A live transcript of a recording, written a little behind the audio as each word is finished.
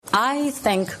I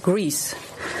thank Greece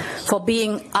for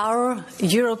being our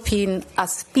European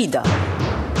Aspida.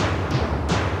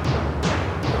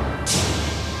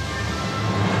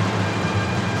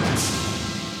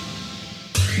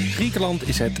 Griekenland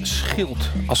is het schild,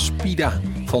 aspida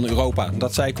van Europa.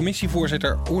 Dat zei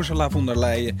commissievoorzitter Ursula von der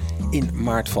Leyen in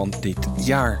maart van dit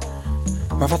jaar.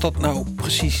 Maar wat dat nou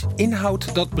precies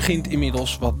inhoudt, dat begint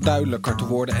inmiddels wat duidelijker te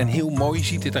worden. En heel mooi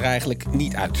ziet het er eigenlijk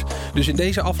niet uit. Dus in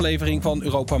deze aflevering van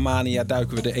Europa Mania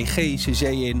duiken we de Egeïsche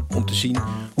Zee in om te zien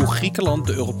hoe Griekenland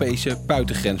de Europese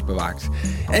buitengrens bewaakt.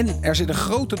 En er zit een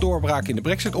grote doorbraak in de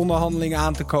Brexit-onderhandelingen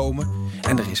aan te komen.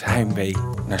 En er is heimwee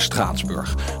naar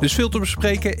Straatsburg. Dus veel te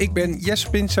bespreken. Ik ben Jesse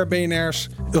Pinster, BNR's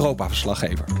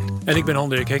Europa-verslaggever. En ik ben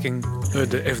Han-Dirk Hekking,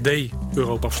 de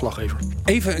FD-Europa-verslaggever.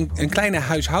 Even een kleine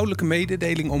huishoudelijke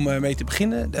mededeling om mee te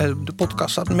beginnen. De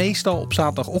podcast staat meestal op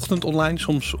zaterdagochtend online,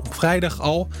 soms op vrijdag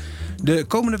al. De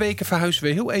komende weken verhuizen we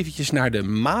heel eventjes naar de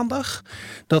maandag.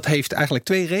 Dat heeft eigenlijk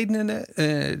 2 redenen.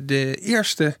 De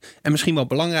eerste en misschien wel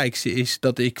belangrijkste is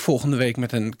dat ik volgende week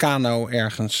met een kano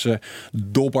ergens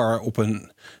dobber op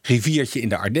een riviertje in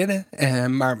de Ardennen.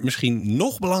 Maar misschien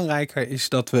nog belangrijker is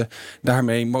dat we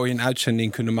daarmee mooi een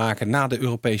uitzending kunnen maken na de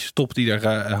Europese top die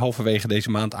er halverwege deze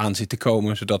maand aan zit te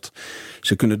komen. Zodat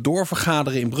ze kunnen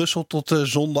doorvergaderen in Brussel tot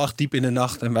zondag diep in de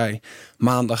nacht. En wij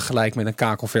maandag gelijk met een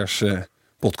kakelvers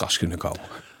podcast kunnen komen.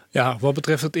 Ja, wat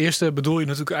betreft het eerste bedoel je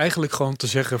natuurlijk eigenlijk gewoon te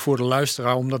zeggen voor de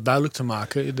luisteraar, om dat duidelijk te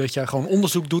maken, dat jij gewoon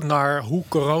onderzoek doet naar hoe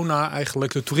corona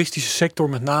eigenlijk de toeristische sector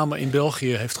met name in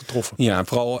België heeft getroffen. Ja,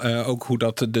 vooral ook hoe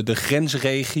dat de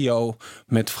grensregio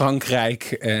met Frankrijk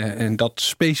en dat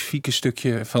specifieke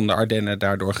stukje van de Ardennen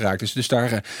daardoor geraakt is. Dus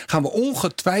daar gaan we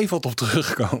ongetwijfeld op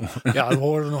terugkomen. Ja, we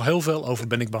horen er nog heel veel over,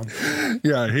 ben ik bang.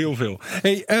 Ja, heel veel.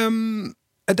 Hey,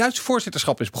 het Duitse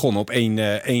voorzitterschap is begonnen op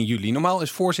 1 juli. Normaal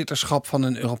is voorzitterschap van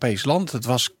een Europees land. Het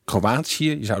was Kroatië.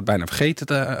 Je zou het bijna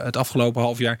vergeten het afgelopen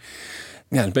half jaar.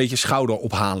 Ja, een beetje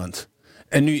schouderophalend.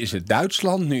 En nu is het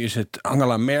Duitsland. Nu is het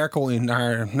Angela Merkel in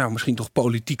haar misschien toch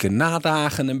politieke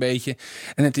nadagen een beetje.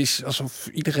 En het is alsof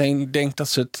iedereen denkt dat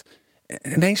ze het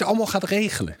ineens allemaal gaat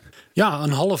regelen. Ja,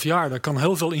 een half jaar, daar kan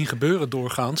heel veel in gebeuren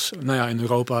doorgaans. Nou ja, in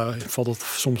Europa valt het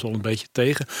soms wel een beetje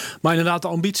tegen. Maar inderdaad, de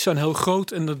ambities zijn heel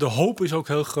groot. En de hoop is ook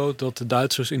heel groot dat de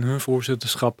Duitsers in hun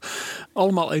voorzitterschap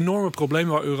allemaal enorme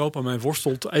problemen waar Europa mee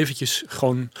worstelt, eventjes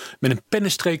gewoon met een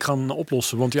pennenstreek gaan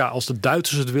oplossen. Want ja, als de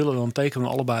Duitsers het willen, dan tekenen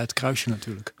we allebei het kruisje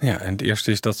natuurlijk. Ja, en het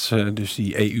eerste is dat ze dus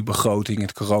die EU-begroting,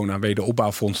 het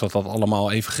corona-wederopbouwfonds, dat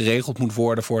allemaal even geregeld moet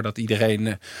worden voordat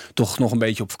iedereen toch nog een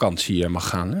beetje op vakantie mag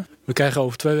gaan. Hè? We krijgen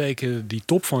over 2 weken die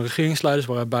top van regeringsleiders,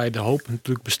 waarbij de hoop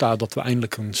natuurlijk bestaat dat we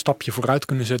eindelijk een stapje vooruit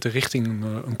kunnen zetten richting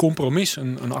een compromis,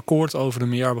 een akkoord over de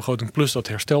miljardbegroting plus dat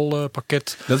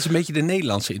herstelpakket. Dat is een beetje de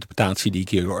Nederlandse interpretatie die ik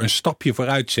hier hoor. Een stapje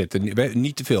vooruit zetten.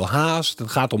 Niet te veel haast.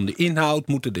 Het gaat om de inhoud.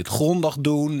 Moeten dit grondig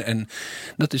doen. En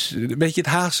dat is een beetje het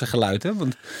Haagse geluid. Hè?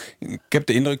 Want ik heb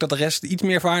de indruk dat de rest iets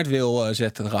meer vaart wil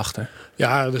zetten erachter.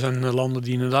 Ja, er zijn landen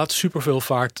die inderdaad superveel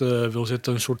vaart wil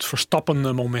zetten. Een soort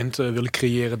Verstappen moment willen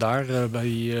creëren daar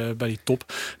bij die top.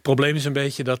 Het probleem is een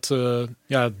beetje dat de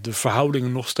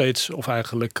verhoudingen nog steeds, of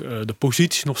eigenlijk de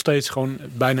posities nog steeds gewoon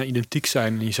bijna identiek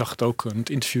zijn. En je zag het ook in het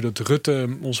interview dat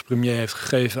Rutte, onze premier, heeft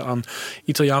gegeven aan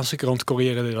Italiaanse krant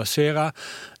Corriere della Sera.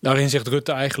 Daarin zegt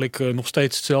Rutte eigenlijk nog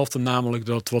steeds hetzelfde, namelijk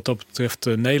dat wat dat betreft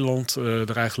Nederland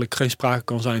er eigenlijk geen sprake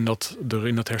kan zijn dat er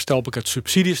in het herstelpakket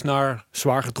subsidies naar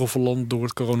zwaar getroffen land door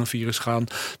het coronavirus gaan.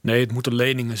 Nee, het moeten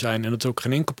leningen zijn en dat is ook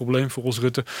geen enkel probleem voor ons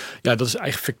Rutte. Ja, dat is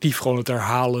eigenlijk effectief gewoon het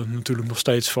herhalen natuurlijk nog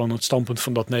steeds van het standpunt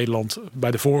van dat Nederland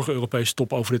bij de vorige Europese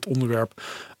top over dit onderwerp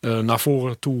naar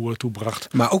voren toe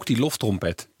bracht. Maar ook die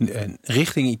loftrompet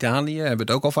richting Italië, hebben we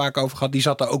het ook al vaak over gehad, die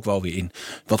zat er ook wel weer in.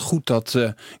 Wat goed dat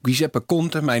Giuseppe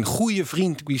Conte, mijn goede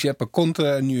vriend Giuseppe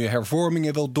Conte, nu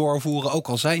hervormingen wil doorvoeren, ook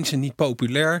al zijn ze niet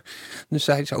populair. Dus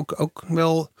zij is ook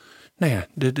wel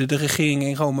de regering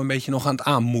in Rome een beetje nog aan het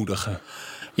aanmoedigen.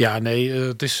 Ja, nee,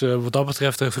 het is wat dat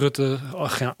betreft heeft Rutte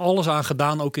alles aan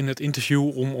gedaan, ook in het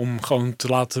interview, om gewoon te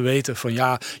laten weten van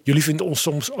ja, jullie vinden ons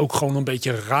soms ook gewoon een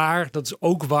beetje raar. Dat is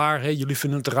ook waar. Hè? Jullie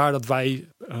vinden het raar dat wij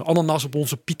ananas op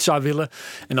onze pizza willen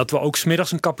en dat we ook 's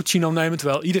middags een cappuccino nemen,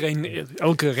 terwijl iedereen,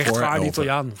 elke rechtvaardige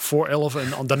Italiaan voor 11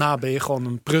 en daarna ben je gewoon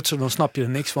een prutser, dan snap je er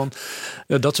niks van.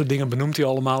 Dat soort dingen benoemt hij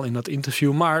allemaal in dat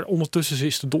interview. Maar ondertussen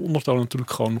is de ondertoon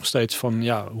natuurlijk gewoon nog steeds van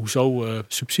ja, hoezo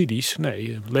subsidies?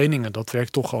 Nee, leningen, dat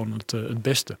werkt toch gewoon het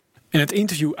beste. En het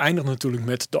interview eindigt natuurlijk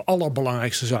met de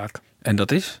allerbelangrijkste zaak. En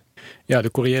dat is? Ja,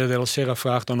 de Corriere della Sera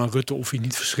vraagt dan aan Rutte of hij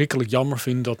niet verschrikkelijk jammer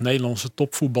vindt dat Nederlandse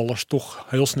topvoetballers toch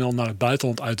heel snel naar het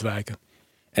buitenland uitwijken.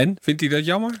 En? Vindt hij dat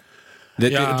jammer?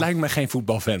 Het lijkt me geen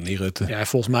voetbalfan, die Rutte. Ja,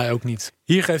 volgens mij ook niet.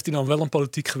 Hier geeft hij dan wel een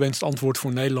politiek gewenst antwoord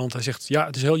voor Nederland. Hij zegt,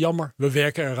 het is heel jammer, we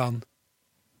werken eraan.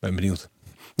 Ben benieuwd.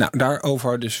 Nou,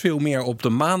 daarover dus veel meer op de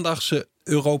maandagse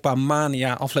Europa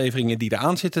Mania afleveringen die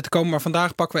eraan zitten te komen. Maar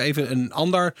vandaag pakken we even een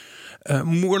ander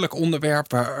moeilijk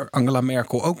onderwerp waar Angela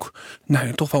Merkel ook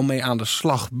toch wel mee aan de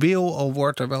slag wil. Al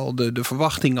wordt er wel de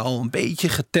verwachtingen al een beetje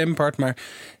getemperd. Maar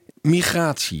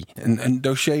migratie, een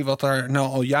dossier wat er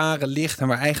al jaren ligt en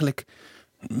waar eigenlijk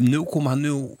 0,0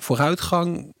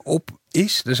 vooruitgang op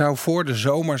is. Voor de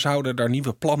zomer zouden er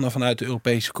nieuwe plannen vanuit de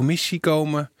Europese Commissie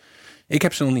komen. Ik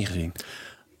heb ze nog niet gezien.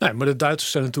 Nee, maar de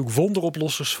Duitsers zijn natuurlijk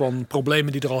wonderoplossers van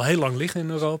problemen die er al heel lang liggen in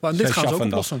Europa. En dit gaan ze ook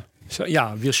oplossen.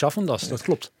 Ja, wir schaffen das, dat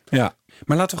klopt. Ja,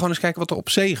 maar laten we gewoon eens kijken wat er op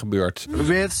zee gebeurt.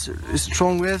 Waves,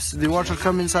 strong waves, the water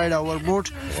come inside our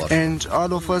boat and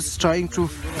all of us trying to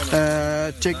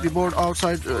take the boat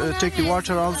outside, take the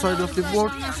water outside of the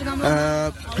boat.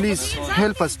 Please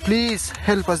help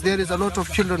us. There is a lot of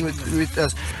children with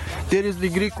us. There is the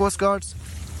Greek Coast Guards,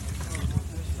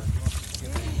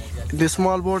 the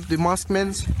small boat, the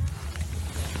maskmen,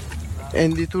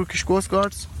 and the Turkish Coast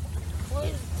Guards.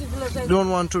 Don't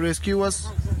want to rescue us.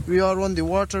 We are on the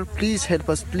water. Please help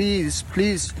us,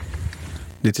 please.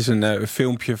 Dit is een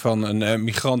filmpje van een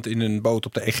migrant in een boot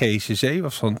op de Egeïsche Zee.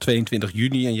 Was van 22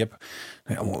 juni. En je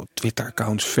hebt allemaal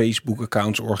Twitter-accounts,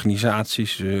 Facebook-accounts,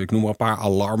 organisaties. Ik noem maar een paar.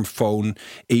 Alarmphone,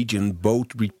 Agent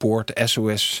Boat Report,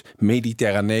 SOS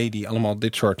Mediterranee. Die allemaal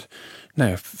dit soort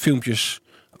filmpjes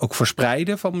ook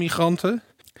verspreiden van migranten.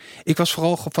 Ik was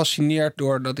vooral gefascineerd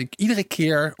doordat ik iedere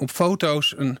keer op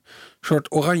foto's een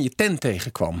soort oranje tent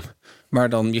tegenkwam. Waar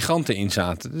dan migranten in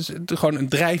zaten. Dus gewoon een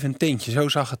drijvend tentje, zo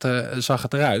zag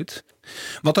het eruit.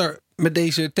 Wat er met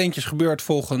deze tentjes gebeurt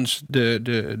volgens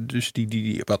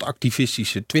die wat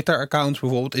activistische Twitter-accounts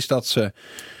bijvoorbeeld, is dat ze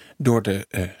door de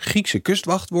Griekse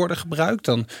kustwacht worden gebruikt.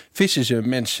 Dan vissen ze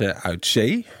mensen uit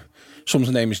zee. Soms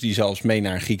nemen ze die zelfs mee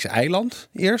naar een Grieks eiland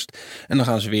eerst. En dan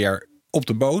gaan ze weer op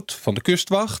de boot van de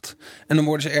kustwacht. En dan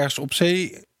worden ze ergens op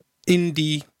zee in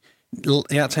die...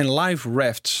 Ja, het zijn live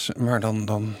rafts, waar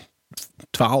dan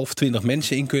 12, 20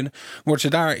 mensen in kunnen. Worden ze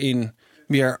daarin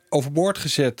weer overboord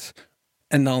gezet.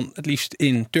 En dan het liefst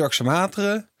in Turkse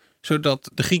wateren.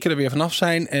 Zodat de Grieken er weer vanaf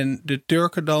zijn. En de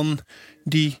Turken dan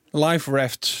die live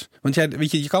rafts... Want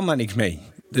je kan daar niks mee.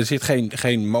 Er zit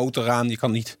geen motor aan. Je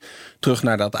kan niet terug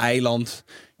naar dat eiland.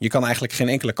 Je kan eigenlijk geen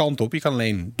enkele kant op. Je kan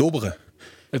alleen dobberen.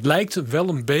 Het lijkt wel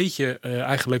een beetje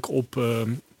eigenlijk op...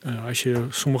 als je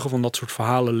sommige van dat soort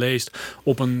verhalen leest,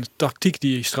 op een tactiek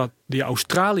die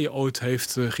Australië ooit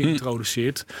heeft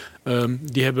geïntroduceerd.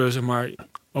 Die hebben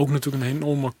ook natuurlijk een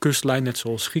enorme kustlijn, net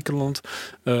zoals Griekenland.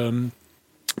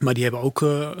 Maar die hebben ook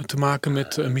te maken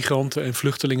met migranten en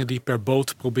vluchtelingen die per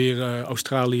boot proberen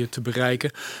Australië te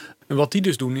bereiken. En wat die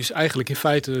dus doen is eigenlijk in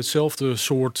feite hetzelfde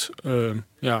soort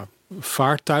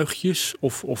vaartuigjes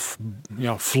of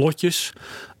vlotjes.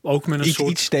 Ook met een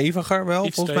iets steviger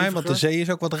wel, volgens mij, want de zee is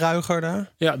ook wat ruiger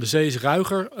daar. Ja, de zee is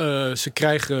ruiger. Ze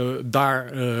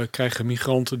krijgen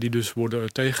migranten die dus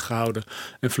worden tegengehouden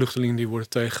en vluchtelingen die worden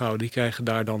tegengehouden, die krijgen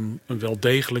daar dan wel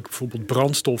degelijk bijvoorbeeld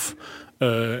brandstof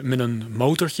met een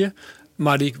motortje.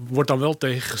 Maar die wordt dan wel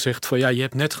tegen gezegd van je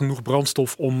hebt net genoeg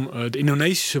brandstof om de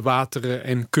Indonesische wateren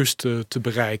en kusten te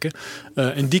bereiken.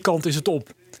 En die kant is het op.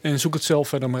 En zoek het zelf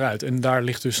verder maar uit. En daar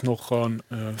ligt dus nog gewoon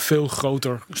veel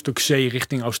groter stuk zee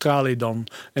richting Australië dan.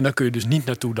 En daar kun je dus niet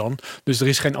naartoe dan. Dus er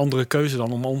is geen andere keuze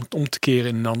dan om te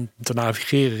keren en dan te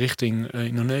navigeren richting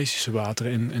Indonesische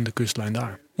wateren en de kustlijn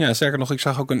daar. Ja, sterker nog, ik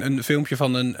zag ook een filmpje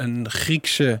van een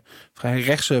Griekse, vrij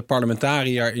rechtse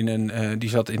parlementariër die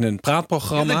zat in een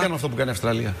praatprogramma.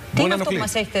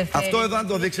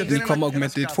 Die kwam ook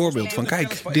met dit voorbeeld van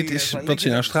kijk, dit is wat ze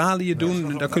in Australië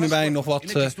doen. Daar kunnen wij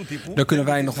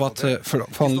nog wat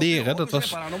van leren.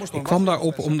 Ik kwam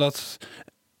daarop omdat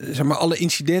alle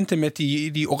incidenten met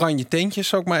die oranje tentjes,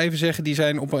 zou ik maar even zeggen, die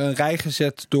zijn op een rij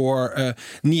gezet door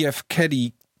Niamh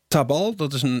Keddy Tabal,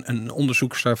 dat is een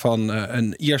onderzoekster van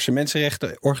een Ierse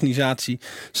mensenrechtenorganisatie,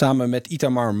 samen met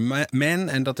Itamar Man,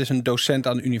 en dat is een docent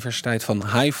aan de Universiteit van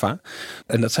Haifa.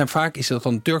 En dat is dat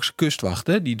dan de Turkse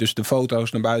kustwacht, die dus de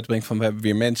foto's naar buiten brengt van we hebben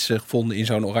weer mensen gevonden in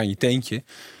zo'n oranje tentje.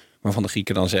 Waarvan de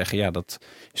Grieken dan zeggen, dat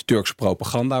is Turkse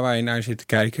propaganda waar je naar zit te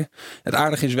kijken. Het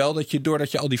aardige is wel dat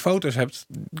doordat je al die foto's hebt,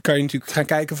 kan je natuurlijk gaan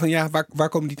kijken van waar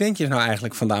komen die tentjes nou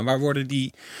eigenlijk vandaan? Waar worden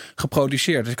die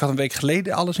geproduceerd? Dus ik had een week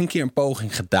geleden alles een keer een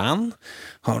poging gedaan.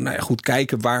 Gewoon goed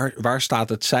kijken waar staat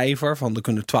het cijfer van er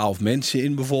kunnen 12 mensen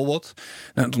in bijvoorbeeld.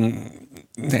 Toen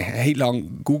heel lang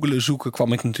googelen zoeken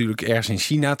kwam ik natuurlijk ergens in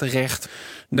China terecht.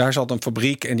 Daar zat een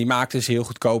fabriek en die maakte ze heel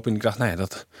goedkoop. En ik dacht,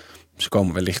 dat Ze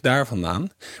komen wellicht daar vandaan.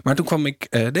 Maar toen kwam ik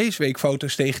deze week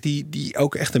foto's tegen die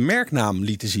ook echt een merknaam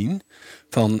lieten zien.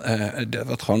 Van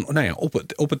wat gewoon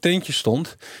op het tentje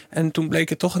stond. En toen bleek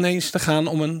het toch ineens te gaan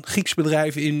om een Grieks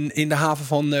bedrijf in de haven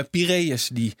van Piraeus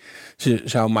die ze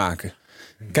zou maken.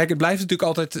 Kijk, het blijft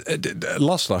natuurlijk altijd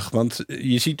lastig. Want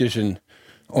je ziet dus een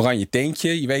oranje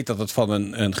tentje. Je weet dat het van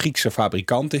een Griekse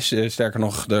fabrikant is. Sterker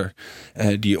nog,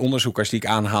 die onderzoekers die ik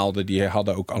aanhaalde, die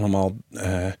hadden ook allemaal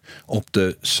op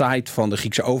de site van de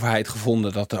Griekse overheid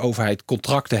gevonden dat de overheid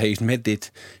contracten heeft met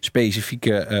dit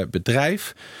specifieke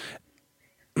bedrijf.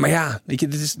 Maar ja, weet je,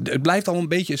 het blijft al een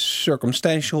beetje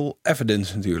circumstantial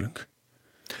evidence natuurlijk.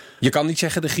 Je kan niet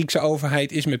zeggen de Griekse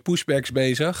overheid is met pushbacks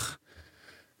bezig,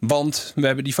 want we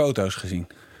hebben die foto's gezien.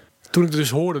 Toen ik dus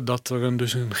hoorde dat er een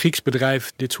Grieks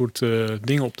bedrijf dit soort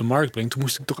dingen op de markt brengt, toen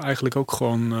moest ik toch eigenlijk ook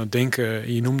gewoon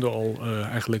denken. Je noemde al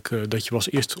dat je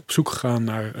was eerst op zoek gegaan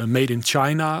naar Made in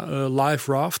China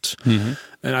live rafts. Mm-hmm.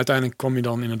 En uiteindelijk kwam je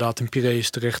dan inderdaad in Piraeus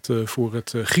terecht voor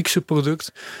het Griekse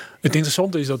product. Het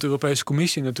interessante is dat de Europese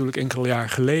Commissie natuurlijk enkele jaar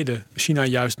geleden China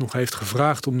juist nog heeft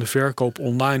gevraagd om de verkoop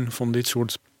online van dit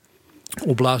soort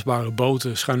opblaasbare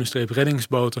boten,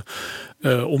 reddingsboten,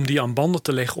 om die aan banden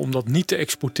te leggen, om dat niet te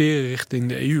exporteren richting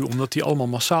de EU, omdat die allemaal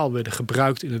massaal werden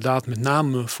gebruikt, inderdaad met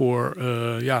name voor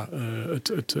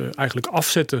het eigenlijk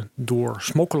afzetten door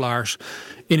smokkelaars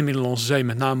in de Middellandse Zee,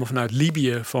 met name vanuit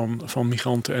Libië van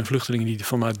migranten en vluchtelingen die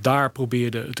vanuit daar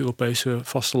probeerden het Europese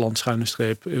vasteland,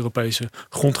 Europese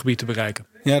grondgebied te bereiken.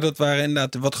 Ja, dat waren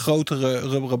inderdaad wat grotere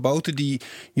rubberen boten die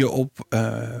je op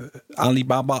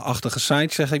Alibaba-achtige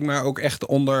sites, zeg ik maar, ook echt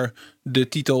onder de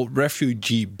titel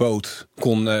refugee boat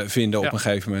kon vinden op een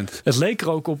gegeven moment. Het leek er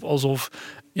ook op alsof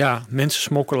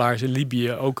mensensmokkelaars in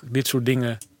Libië ook dit soort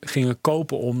dingen gingen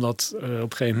kopen, omdat op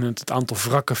een gegeven moment het aantal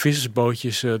wrakke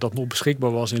vissersbootjes dat nog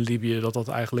beschikbaar was in Libië, dat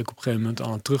eigenlijk op een gegeven moment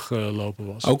aan het teruglopen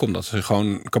was. Ook omdat ze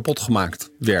gewoon kapot gemaakt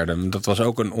werden. Dat was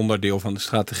ook een onderdeel van de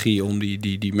strategie om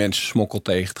die mensensmokkel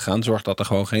tegen te gaan. Zorg dat er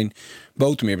gewoon geen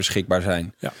boten meer beschikbaar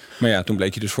zijn. Ja. Maar ja, toen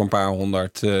bleek je dus voor een paar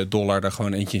 $100 er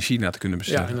gewoon eentje in China te kunnen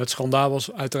bestellen. Ja, en het schandaal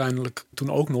was uiteindelijk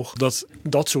toen ook nog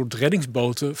dat soort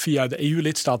reddingsboten via de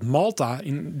EU-lidstaat Malta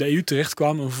in de EU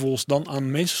terechtkwamen en vervolgens dan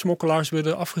aan mensensmokkelaars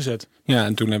werden afgezet. Ja,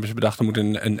 en toen hebben ze bedacht er moet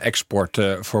een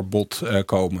exportverbod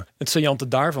komen. Het saillante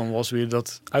daarvan was weer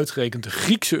dat uitgerekend de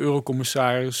Griekse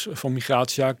eurocommissaris van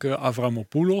migratiezaken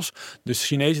Avramopoulos de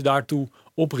Chinezen daartoe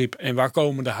opriep. En waar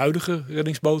komen de huidige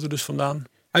reddingsboten dus vandaan?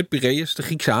 Uit Piraeus, de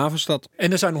Griekse havenstad.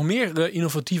 En er zijn nog meer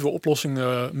innovatieve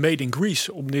oplossingen made in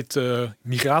Greece om dit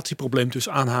migratieprobleem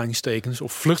tussen aanhalingstekens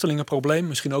of vluchtelingenprobleem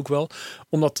misschien ook wel,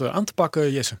 om dat aan te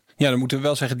pakken, Jesse. Ja, dan moeten we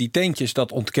wel zeggen, die tentjes,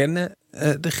 dat ontkennen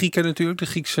de Grieken natuurlijk, de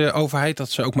Griekse overheid, dat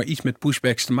ze ook maar iets met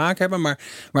pushbacks te maken hebben. Maar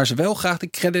waar ze wel graag de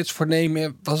credits voor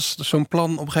nemen, was zo'n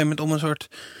plan op een gegeven moment om een soort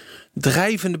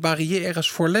drijvende barrières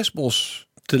voor Lesbos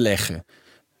te leggen.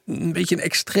 Een beetje een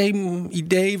extreem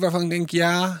idee waarvan ik denk,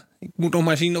 ik moet nog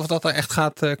maar zien of dat er echt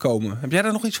gaat komen. Heb jij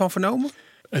daar nog iets van vernomen?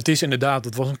 Het is inderdaad,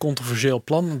 het was een controversieel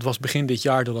plan. Het was begin dit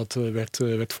jaar dat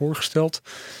werd voorgesteld.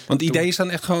 Want het idee is dan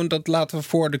echt gewoon dat laten we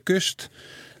voor de kust,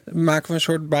 maken we een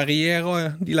soort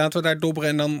barrière, die laten we daar dobberen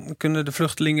en dan kunnen de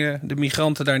vluchtelingen, de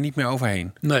migranten daar niet meer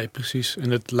overheen. Nee, precies.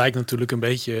 En het lijkt natuurlijk een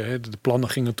beetje, de plannen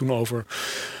gingen toen over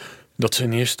dat ze in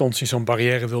eerste instantie zo'n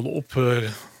barrière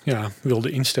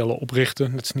wilden instellen,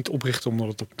 oprichten. Het is niet oprichten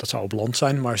omdat dat zou op land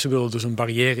zijn, maar ze wilden dus een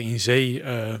barrière in zee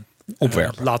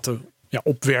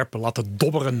opwerpen, laten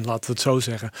dobberen, laten we het zo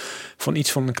zeggen, van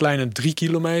iets van een kleine 3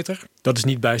 kilometer. Dat is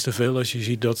niet bijster veel als je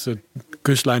ziet dat de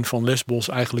kustlijn van Lesbos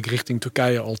eigenlijk richting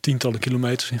Turkije al tientallen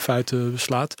kilometers in feite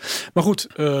beslaat. Maar goed,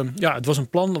 het was een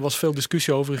plan, er was veel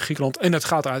discussie over in Griekenland en het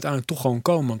gaat er uiteindelijk toch gewoon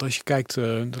komen. Want als je kijkt,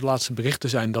 de laatste berichten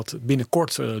zijn dat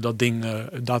binnenkort dat ding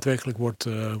daadwerkelijk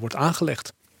wordt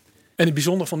aangelegd. En het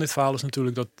bijzondere van dit verhaal is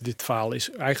natuurlijk dat dit verhaal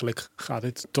is, eigenlijk gaat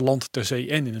dit te land, ter zee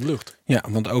en in de lucht. Ja,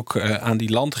 want ook aan die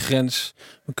landgrens,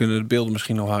 we kunnen de beelden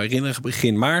misschien nog wel herinneren,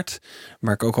 begin maart,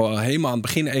 waar ik ook al helemaal aan het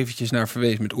begin eventjes naar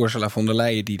verwees met Ursula von der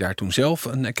Leyen, die daar toen zelf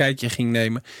een kijkje ging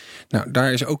nemen. Nou,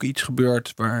 daar is ook iets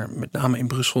gebeurd waar met name in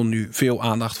Brussel nu veel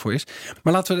aandacht voor is.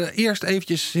 Maar laten we er eerst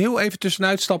eventjes heel even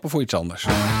tussenuit stappen voor iets anders.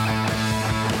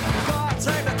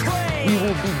 We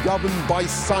will be governed by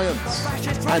science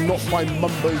and not by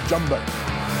mumbo-jumbo.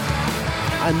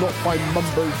 And not by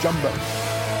mumbo-jumbo.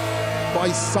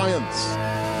 By science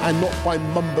and not by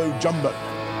mumbo-jumbo.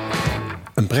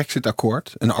 Een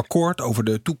Brexit-akkoord, een akkoord over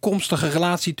de toekomstige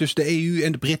relatie tussen de EU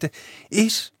en de Britten,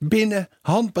 is binnen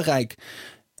handbereik.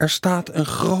 Er staat een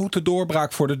grote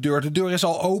doorbraak voor de deur. De deur is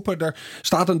al open. Er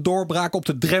staat een doorbraak op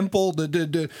de drempel.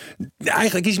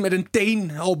 Eigenlijk is met een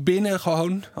teen al binnen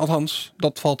gewoon. Althans,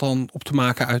 dat valt dan op te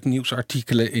maken uit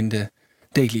nieuwsartikelen in de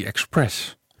Daily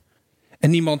Express. En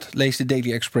niemand leest de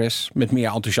Daily Express met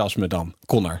meer enthousiasme dan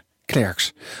Connor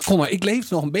Klerks. Connor, ik leef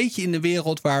nog een beetje in de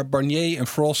wereld waar Barnier en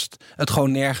Frost het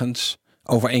gewoon nergens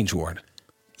over eens worden.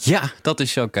 Ja, dat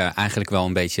is ook eigenlijk wel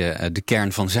een beetje de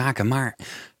kern van zaken. Maar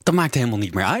dat maakt helemaal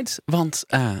niet meer uit. Want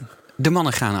de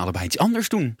mannen gaan allebei iets anders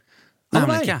doen.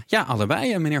 Namelijk, ja,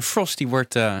 allebei. Meneer Frost die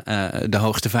wordt de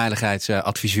hoogste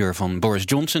veiligheidsadviseur van Boris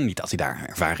Johnson. Niet dat hij daar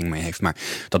ervaring mee heeft, maar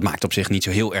dat maakt op zich niet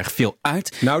zo heel erg veel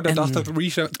uit. Nou, daar dacht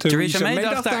Theresa May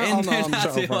dacht daar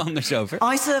inderdaad heel anders over.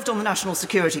 I served on the National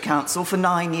Security Council for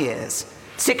 9 years.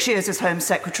 6 years as Home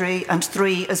Secretary and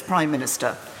 3 as Prime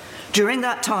Minister. During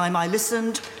that time, I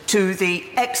listened to the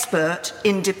expert,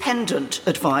 independent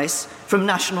advice from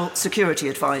national security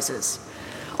advisors.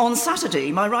 On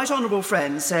Saturday, my right honourable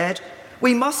friend said,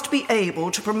 we must be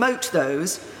able to promote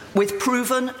those with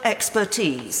proven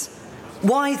expertise.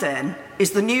 Why then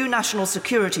is the new national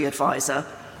security advisor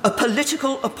a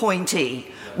political appointee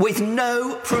with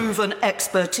no proven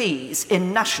expertise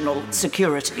in national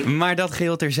security? Maar dat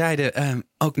geheel terzijde,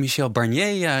 ook Michel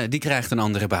Barnier die krijgt een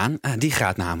andere baan. Die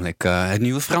gaat namelijk het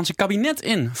nieuwe Franse kabinet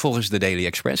in, volgens de Daily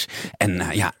Express. En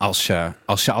als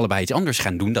ze allebei iets anders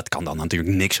gaan doen, dat kan dan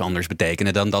natuurlijk niks anders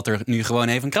betekenen dan dat er nu gewoon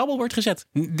even een krabbel wordt gezet.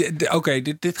 Oké,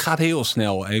 dit gaat heel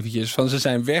snel eventjes. Van ze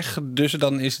zijn weg, dus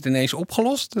dan is het ineens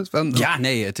opgelost? Ja,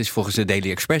 nee, het is volgens de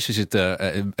Daily Express is het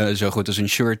zo goed als een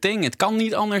sure thing. Het kan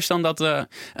niet anders dan dat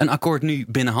een akkoord nu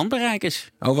binnen handbereik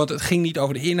is. Oh, want het ging niet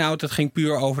over de inhoud, het ging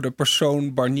puur over de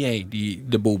persoon Barnier die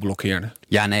de boel blokkeerde.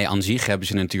 Ja, nee, aan zich hebben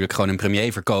ze natuurlijk gewoon een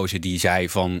premier verkozen die zei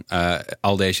van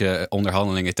al deze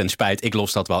onderhandelingen ten spijt, ik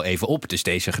los dat wel even op. Dus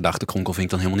deze gedachtenkronkel vind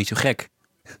ik dan helemaal niet zo gek.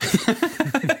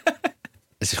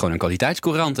 Het is gewoon een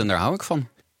kwaliteitscourant en daar hou ik van.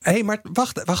 Hé, maar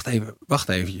wacht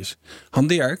eventjes. Han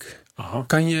Dirk,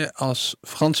 kan je als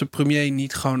Franse premier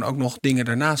niet gewoon ook nog dingen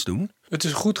daarnaast doen? Het is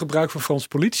een goed gebruik van Franse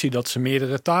politie dat ze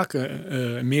meerdere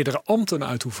taken, meerdere ambten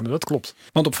uitoefenen. Dat klopt.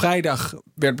 Want op vrijdag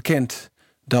werd bekend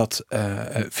dat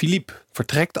Philippe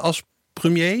vertrekt als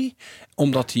premier.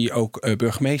 Omdat hij ook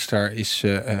burgemeester is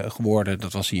geworden.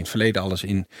 Dat was hij in het verleden alles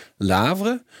in Le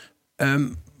Havre.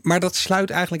 Maar dat sluit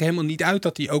eigenlijk helemaal niet uit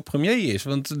dat hij ook premier is.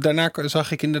 Want daarna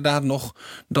zag ik inderdaad nog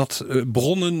dat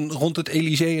bronnen rond het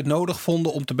Elysée het nodig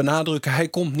vonden om te benadrukken, hij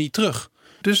komt niet terug.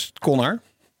 Dus Connor.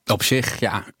 Op zich,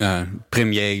 ja,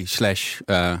 premier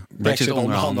 /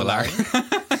 Brexit-onderhandelaar.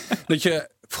 Dat je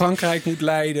Frankrijk moet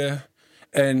leiden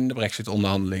en de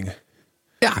Brexit-onderhandelingen.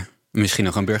 Ja, misschien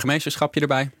nog een burgemeesterschapje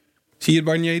erbij. Zie je het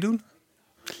Barnier doen?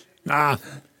 Nou,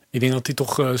 ik denk dat hij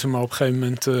toch op een gegeven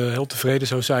moment heel tevreden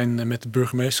zou zijn met het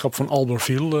burgemeesterschap van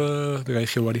Albertville, de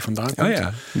regio waar hij vandaan komt. Oh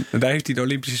ja, en daar heeft hij de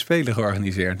Olympische Spelen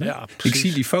georganiseerd. Hè? Ja, ik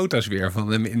zie die foto's weer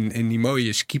van hem in die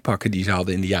mooie skipakken die ze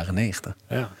hadden in de jaren 90.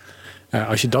 Ja.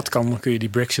 Als je dat kan, dan kun je die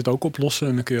Brexit ook oplossen.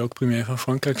 En dan kun je ook premier van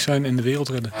Frankrijk zijn en de wereld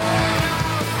redden.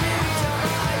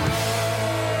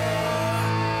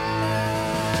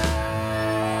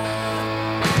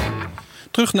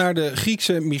 Terug naar de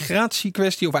Griekse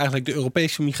migratiekwestie, of eigenlijk de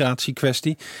Europese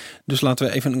migratiekwestie. Dus laten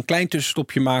we even een klein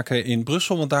tussenstopje maken in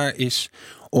Brussel. Want daar is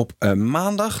op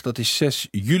maandag, dat is 6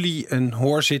 juli, een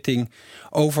hoorzitting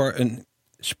over een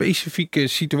specifieke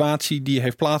situatie die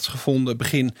heeft plaatsgevonden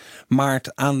begin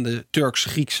maart aan de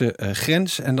Turks-Griekse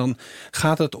grens. En dan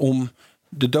gaat het om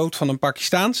de dood van een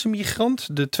Pakistaanse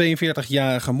migrant, de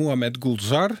 42-jarige Mohamed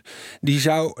Gulzar. Die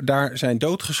zou daar zijn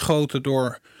doodgeschoten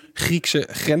door Griekse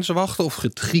grenswachten of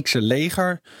het Griekse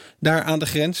leger daar aan de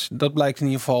grens. Dat blijkt in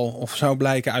ieder geval, of zou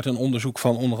blijken uit een onderzoek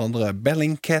van onder andere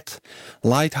Bellingcat,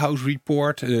 Lighthouse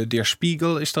Report, Der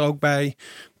Spiegel is er ook bij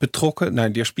betrokken.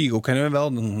 Nou, Der Spiegel kennen we wel,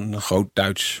 een groot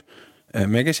Duits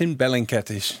magazine. Bellingcat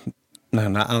is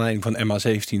naar aanleiding van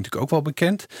MH17 natuurlijk ook wel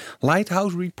bekend.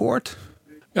 Lighthouse Report?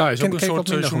 Ja, is ook een soort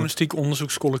journalistiek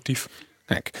onderzoekscollectief.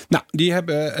 Kijk, nou, die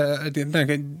hebben,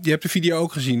 je hebt de video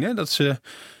ook gezien, hè, dat ze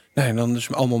dan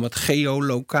dus allemaal met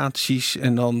geolocaties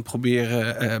en dan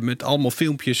proberen met allemaal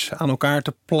filmpjes aan elkaar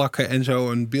te plakken en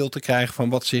zo een beeld te krijgen van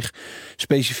wat zich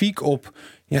specifiek op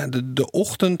de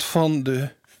ochtend van de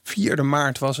 4e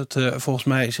maart was het volgens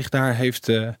mij zich daar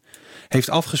heeft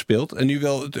afgespeeld. En nu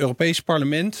wil het Europese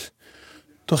parlement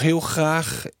toch heel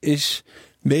graag is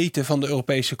weten van de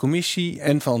Europese Commissie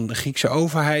en van de Griekse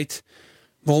overheid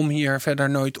waarom hier verder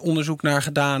nooit onderzoek naar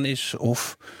gedaan is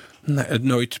of het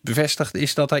nooit bevestigd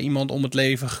is dat daar iemand om het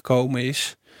leven gekomen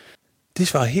is. Het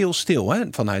is wel heel stil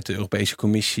vanuit de Europese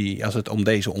Commissie als het om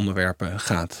deze onderwerpen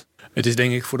gaat. Het is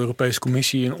denk ik voor de Europese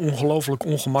Commissie een ongelooflijk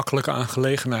ongemakkelijke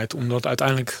aangelegenheid. Omdat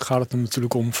uiteindelijk gaat het er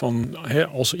natuurlijk om van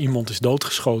als iemand is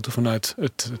doodgeschoten vanuit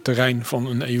het terrein van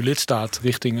een EU-lidstaat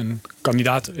richting een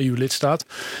kandidaat EU-lidstaat.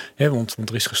 Want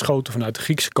er is geschoten vanuit de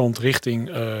Griekse kant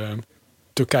richting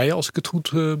Turkije, als ik het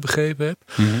goed begrepen heb.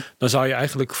 Mm-hmm. Dan zou je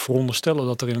eigenlijk veronderstellen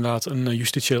dat er inderdaad een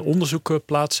justitieel onderzoek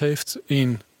plaats heeft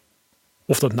in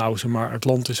of dat nou zeg maar het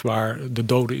land is waar de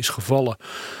dode is gevallen,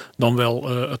 dan wel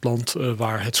het land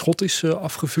waar het schot is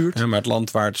afgevuurd. Ja, maar het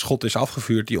land waar het schot is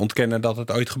afgevuurd, die ontkennen dat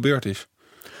het ooit gebeurd is.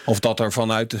 Of dat er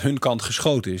vanuit hun kant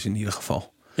geschoten is in ieder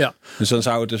geval. Ja. Dus dan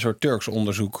zou het een soort Turks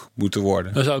onderzoek moeten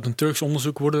worden. Dan zou het een Turks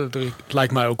onderzoek worden. Het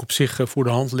lijkt mij ook op zich voor de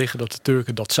hand liggen dat de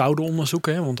Turken dat zouden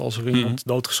onderzoeken. Hè? Want als er iemand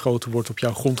doodgeschoten wordt op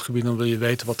jouw grondgebied, dan wil je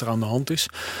weten wat er aan de hand is.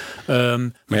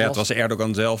 Maar ja, het was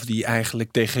Erdogan zelf die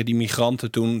eigenlijk tegen die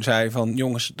migranten toen zei van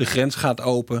jongens, de grens gaat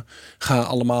open, ga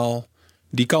allemaal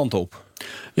die kant op.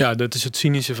 Ja, dat is het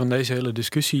cynische van deze hele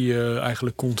discussie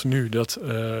eigenlijk continu. Dat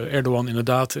Erdogan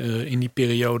inderdaad in die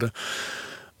periode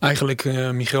eigenlijk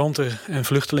migranten en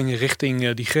vluchtelingen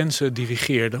richting die grenzen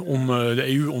dirigeerde om de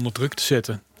EU onder druk te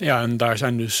zetten. Ja, en daar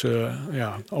zijn dus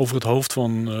over het hoofd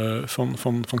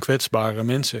van kwetsbare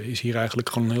mensen is hier eigenlijk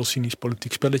gewoon een heel cynisch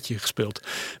politiek spelletje gespeeld.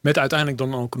 Met uiteindelijk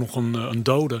dan ook nog een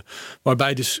dode.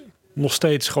 Waarbij dus nog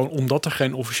steeds gewoon omdat er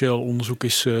geen officieel onderzoek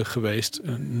is geweest,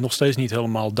 nog steeds niet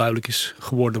helemaal duidelijk is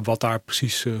geworden wat daar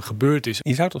precies gebeurd is.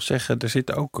 Je zou toch zeggen, er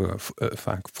zitten ook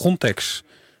vaak Frontex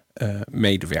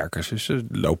medewerkers. Dus er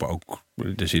lopen ook.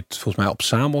 Er zit volgens mij op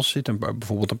Samos zitten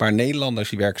bijvoorbeeld een paar Nederlanders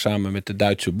die werken samen met de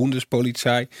Duitse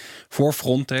Bundespolizei voor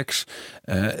Frontex.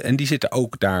 En die zitten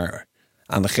ook daar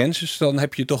aan de grens. Dus dan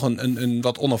heb je toch een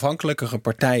wat onafhankelijkere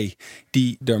partij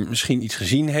die er misschien iets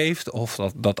gezien heeft of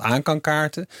dat aan kan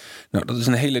kaarten. Nou, dat is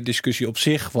een hele discussie op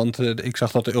zich. Want ik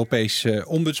zag dat de Europese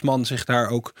ombudsman zich daar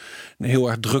ook heel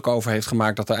erg druk over heeft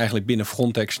gemaakt dat er eigenlijk binnen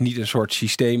Frontex niet een soort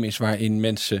systeem is waarin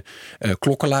mensen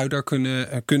klokkenluider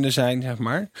kunnen zijn, zeg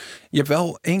maar. Je hebt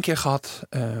wel 1 keer gehad,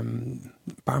 een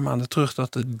paar maanden terug,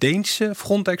 dat de Deense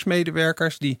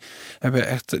Frontex-medewerkers die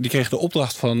kregen de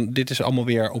opdracht van dit is allemaal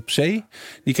weer op zee.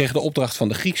 Die kregen de opdracht van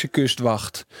de Griekse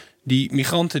kustwacht. Die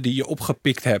migranten die je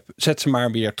opgepikt hebt, zet ze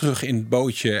maar weer terug in het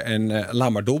bootje en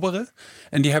laat maar dobberen.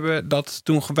 En die hebben dat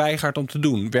toen geweigerd om te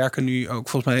doen. Werken nu ook,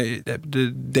 volgens mij,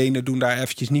 de Denen doen daar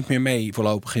eventjes niet meer mee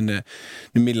voorlopig in de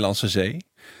Middellandse Zee.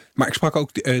 Maar ik sprak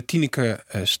ook Tineke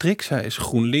Strik. Zij is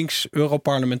GroenLinks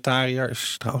Europarlementariër.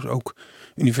 Is trouwens ook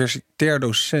universitair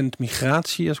docent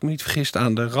migratie, als ik me niet vergis,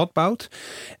 aan de Radboud.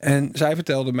 En zij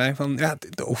vertelde mij van, ja,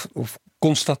 of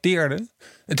constateerde,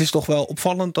 het is toch wel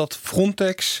opvallend dat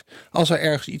Frontex, als er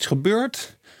ergens iets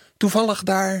gebeurt, toevallig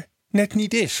daar net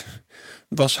niet is.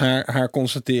 Was haar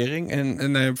constatering.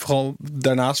 En vooral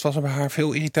daarnaast was er bij haar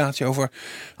veel irritatie over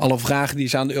alle vragen die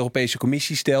ze aan de Europese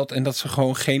Commissie stelt en dat ze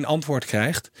gewoon geen antwoord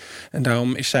krijgt. En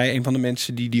daarom is zij een van de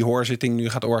mensen die hoorzitting nu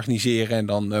gaat organiseren. En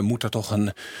dan moet er toch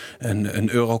een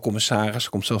eurocommissaris, er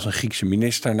komt zelfs een Griekse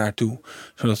minister naartoe,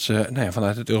 zodat ze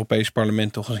vanuit het Europese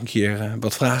parlement toch eens een keer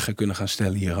wat vragen kunnen gaan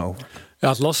stellen hierover. Ja,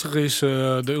 het lastige is,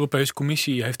 de Europese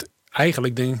Commissie heeft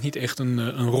eigenlijk denk ik niet echt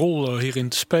een rol hierin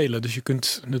te spelen. Dus je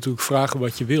kunt natuurlijk vragen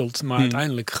wat je wilt. Maar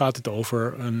uiteindelijk gaat het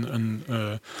over een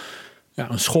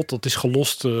schot dat is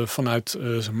gelost vanuit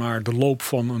de loop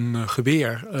van een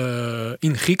geweer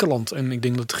in Griekenland. En ik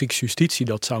denk dat de Griekse justitie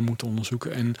dat zou moeten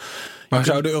onderzoeken. Maar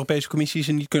zou de Europese Commissie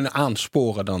ze niet kunnen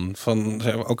aansporen dan? Van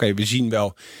oké, we zien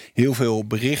wel heel veel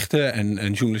berichten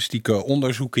en journalistieke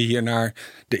onderzoeken hiernaar.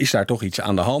 Er is daar toch iets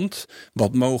aan de hand.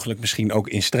 Wat mogelijk misschien ook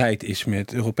in strijd is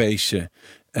met Europese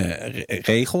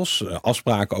regels.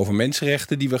 Afspraken over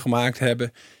mensenrechten die we gemaakt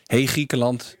hebben. Hey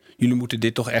Griekenland, jullie moeten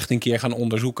dit toch echt een keer gaan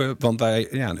onderzoeken. Want wij,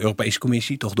 de Europese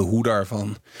Commissie, toch de hoeder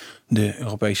van de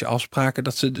Europese afspraken,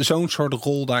 dat ze zo'n soort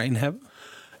rol daarin hebben?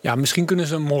 Ja, misschien kunnen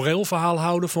ze een moreel verhaal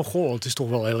houden van het is toch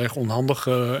wel heel erg onhandig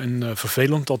en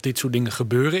vervelend dat dit soort dingen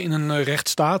gebeuren in een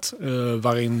rechtsstaat.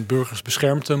 Waarin burgers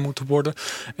beschermd moeten worden.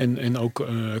 En ook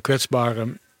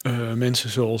kwetsbare mensen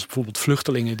zoals bijvoorbeeld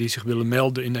vluchtelingen die zich willen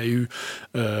melden in de EU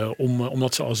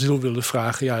omdat ze asiel willen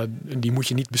vragen. Ja, die moet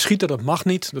je niet beschieten, dat mag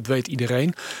niet, dat weet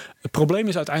iedereen. Het probleem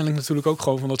is uiteindelijk natuurlijk ook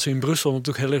gewoon dat ze in Brussel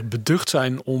natuurlijk heel erg beducht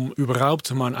zijn om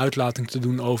überhaupt maar een uitlating te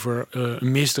doen over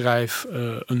een misdrijf,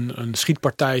 een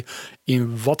schietpartij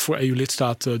in wat voor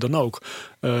EU-lidstaat dan ook.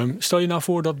 Stel je nou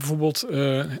voor dat bijvoorbeeld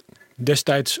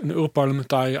destijds een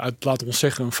Europarlementariër uit, laten we ons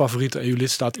zeggen, een favoriete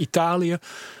EU-lidstaat Italië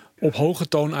op hoge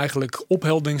toon eigenlijk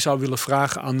opheldering zou willen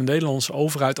vragen aan de Nederlandse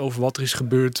overheid over wat er is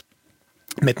gebeurd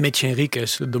met Mitch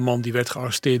Henriques, de man die werd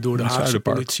gearresteerd door de Haagse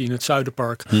politie in het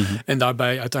Zuiderpark. En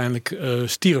daarbij uiteindelijk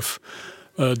stierf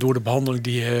door de behandeling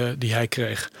die hij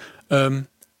kreeg. En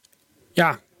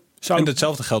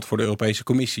hetzelfde geldt voor de Europese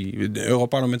Commissie. De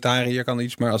Europarlementariër kan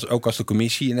iets, maar ook als de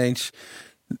Commissie ineens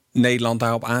Nederland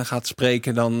daarop aan gaat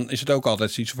spreken, dan is het ook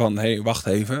altijd zoiets van, hé, wacht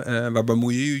even, waar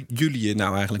bemoeien jullie je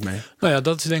nou eigenlijk mee? Nou ja,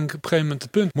 dat is denk ik op een gegeven moment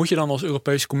het punt. Moet je dan als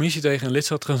Europese Commissie tegen een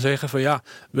lidstaat gaan zeggen van ja,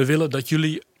 we willen dat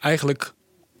jullie eigenlijk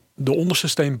de onderste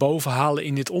steen boven halen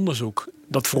in dit onderzoek.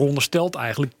 Dat veronderstelt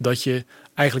eigenlijk dat je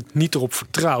eigenlijk niet erop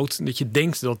vertrouwt, dat je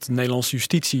denkt dat de Nederlandse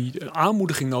justitie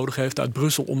aanmoediging nodig heeft uit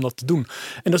Brussel om dat te doen.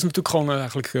 En dat is natuurlijk gewoon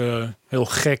eigenlijk heel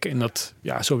gek. En dat,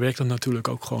 ja, zo werkt dat natuurlijk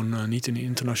ook gewoon niet in de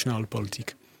internationale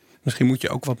politiek. Misschien moet je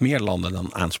ook wat meer landen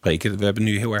dan aanspreken. We hebben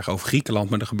het nu heel erg over Griekenland,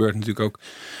 maar er gebeurt natuurlijk ook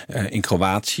in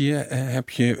Kroatië. Heb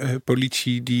je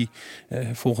politie die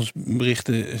volgens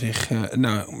berichten zich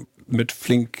met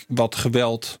flink wat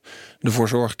geweld ervoor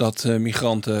zorgt dat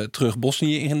migranten terug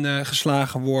Bosnië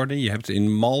ingeslagen worden. Je hebt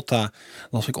in Malta,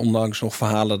 las ik onlangs nog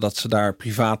verhalen dat ze daar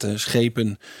private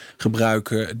schepen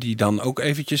gebruiken die dan ook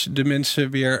eventjes de mensen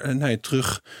weer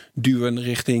terugduwen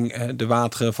richting de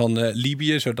wateren van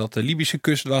Libië, zodat de Libische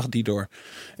kustwacht, die door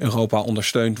Europa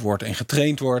ondersteund wordt en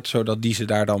getraind wordt, zodat die ze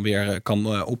daar dan weer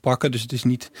kan oppakken. Dus het is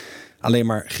niet alleen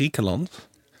maar Griekenland.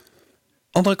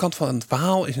 Andere kant van het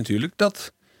verhaal is natuurlijk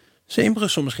dat ze in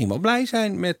Brussel misschien wel blij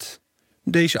zijn met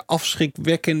deze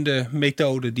afschrikwekkende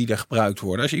methoden die er gebruikt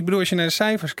worden. Als je naar de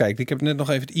cijfers kijkt, ik heb net nog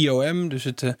even het IOM, dus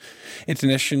het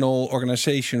International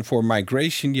Organization for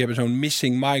Migration, die hebben zo'n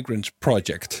Missing Migrants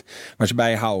Project, waar ze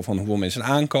bijhouden van hoeveel mensen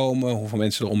aankomen, hoeveel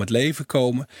mensen er om het leven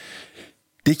komen.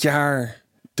 Dit jaar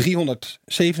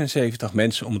 377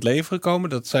 mensen om het leven gekomen.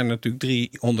 Dat zijn natuurlijk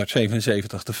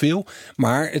 377 te veel,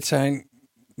 maar het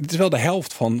is wel de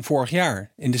helft van vorig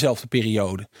jaar in dezelfde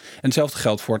periode. En hetzelfde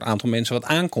geldt voor het aantal mensen wat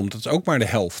aankomt. Dat is ook maar de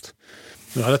helft.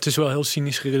 Nou, dat is wel heel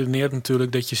cynisch geredeneerd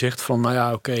natuurlijk. Dat je zegt van, nou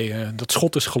ja, oké, dat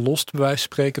schot is gelost, bij wijze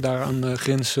van spreken, daar aan de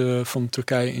grens van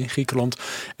Turkije in Griekenland.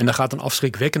 En daar gaat een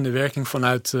afschrikwekkende werking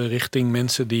vanuit richting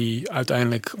mensen die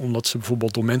uiteindelijk, omdat ze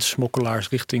bijvoorbeeld door mensensmokkelaars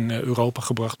richting Europa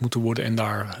gebracht moeten worden en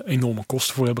daar enorme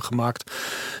kosten voor hebben gemaakt,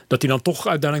 dat die dan toch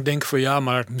uiteindelijk denken van ja,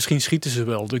 maar misschien schieten ze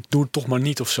wel. Ik doe het toch maar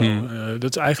niet of zo.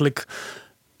 Dat is eigenlijk,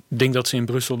 ik denk dat ze in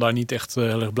Brussel daar niet echt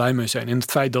heel erg blij mee zijn. En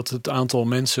het feit dat het aantal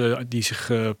mensen die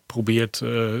zich probeert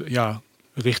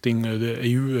richting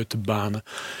de EU te banen,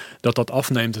 dat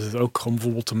afneemt. Dat heeft ook gewoon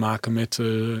bijvoorbeeld te maken met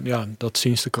dat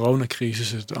sinds de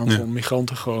coronacrisis het aantal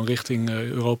migranten gewoon richting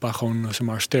Europa gewoon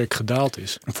sterk gedaald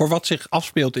is. Voor wat zich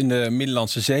afspeelt in de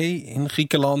Middellandse Zee, in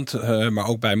Griekenland, maar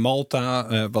ook bij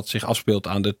Malta, wat zich afspeelt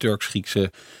aan de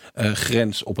Turks-Griekse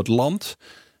grens op het land.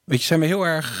 Weet je, zijn we heel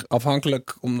erg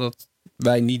afhankelijk, omdat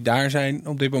wij niet daar zijn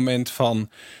op dit moment, van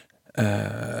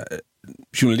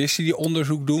journalisten die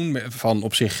onderzoek doen, van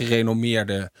op zich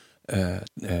gerenommeerde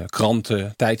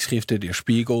kranten, tijdschriften, de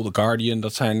Spiegel, The Guardian,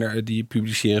 dat zijn er, die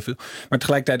publiceren veel. Maar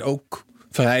tegelijkertijd ook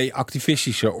vrij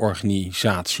activistische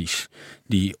organisaties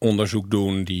die onderzoek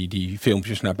doen, die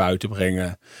filmpjes naar buiten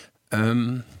brengen.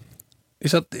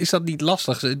 Is dat niet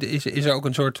lastig? Is er ook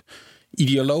een soort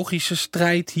ideologische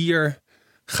strijd hier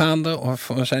gaande? Of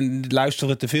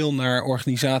luisteren te veel naar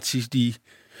organisaties die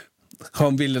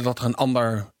gewoon willen dat er een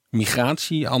ander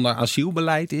ander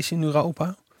asielbeleid is in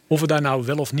Europa? Of we daar nou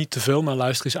wel of niet te veel naar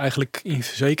luisteren is eigenlijk in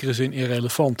zekere zin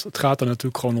irrelevant. Het gaat er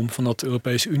natuurlijk gewoon om van dat de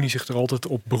Europese Unie zich er altijd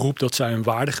op beroept dat zij een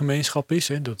waardegemeenschap is.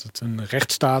 Hè, dat het een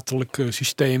rechtsstatelijk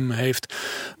systeem heeft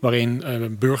waarin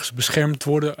burgers beschermd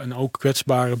worden en ook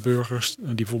kwetsbare burgers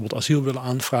die bijvoorbeeld asiel willen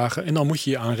aanvragen. En dan moet je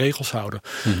je aan regels houden.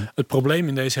 Het probleem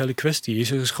in deze hele kwestie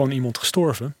is, er is gewoon iemand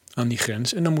gestorven aan die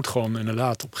grens. En dan moet gewoon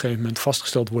inderdaad op een gegeven moment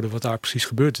vastgesteld worden wat daar precies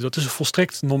gebeurt. Dat is een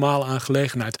volstrekt normale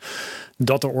aangelegenheid.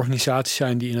 Dat er organisaties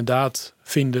zijn die inderdaad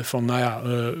vinden van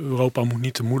Europa moet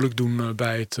niet te moeilijk doen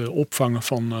bij het opvangen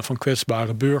van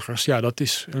kwetsbare burgers. Ja, dat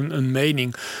is een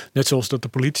mening. Net zoals dat er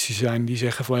politici zijn die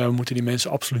zeggen van we moeten die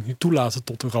mensen absoluut niet toelaten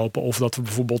tot Europa. Of dat we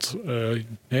bijvoorbeeld,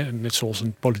 net zoals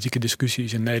een politieke discussie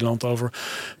is in Nederland over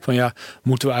van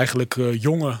moeten we eigenlijk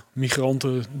jonge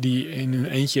migranten die in een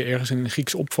eentje ergens in een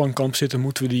Grieks opvangkamp zitten,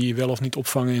 moeten we die wel of niet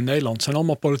opvangen in Nederland? Het zijn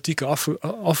allemaal politieke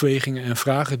afwegingen en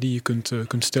vragen die je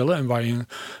kunt stellen en waar je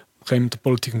op een gegeven moment de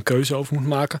politiek een keuze over moet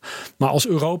maken. Maar als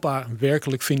Europa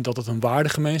werkelijk vindt dat het een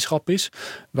waardegemeenschap is,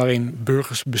 waarin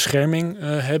burgers bescherming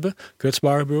hebben,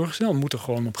 kwetsbare burgers, dan moet er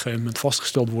gewoon op een gegeven moment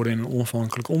vastgesteld worden in een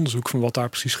onafhankelijk onderzoek van wat daar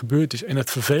precies gebeurd is. En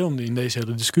het vervelende in deze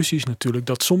hele discussie is natuurlijk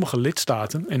dat sommige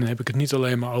lidstaten, en dan heb ik het niet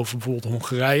alleen maar over bijvoorbeeld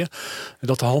Hongarije,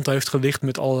 dat de hand heeft gelicht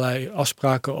met allerlei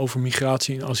afspraken over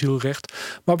migratie en asielrecht.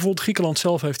 Maar bijvoorbeeld Griekenland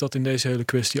zelf heeft dat in deze hele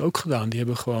kwestie ook gedaan. Die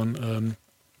hebben gewoon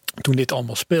toen dit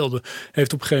allemaal speelde,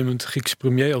 heeft op een gegeven moment de Griekse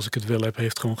premier, als ik het wel heb,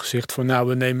 heeft gewoon gezegd van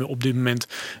we nemen op dit moment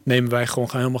wij gewoon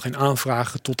helemaal geen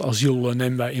aanvragen tot asiel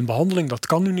nemen wij in behandeling. Dat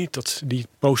kan nu niet. Die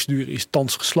procedure is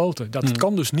thans gesloten. Dat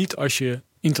kan dus niet als je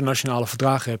internationale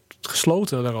verdragen hebt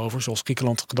gesloten daarover, zoals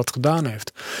Griekenland dat gedaan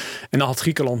heeft. En dan had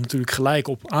Griekenland natuurlijk gelijk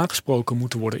op aangesproken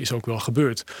moeten worden, is ook wel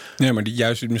gebeurd. Nee, maar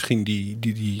juist misschien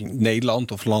die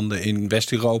Nederland of landen in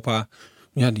West-Europa,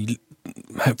 ja, die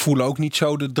voelen ook niet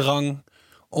zo de drang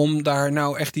om daar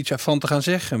nou echt iets van te gaan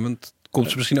zeggen. Want het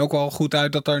komt ze misschien ook wel goed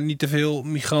uit dat er niet te veel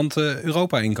migranten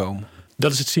Europa inkomen.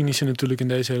 Dat is het cynische natuurlijk in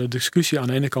deze hele discussie. Aan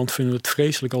de ene kant vinden we het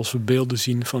vreselijk als we beelden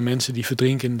zien van mensen die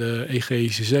verdrinken in de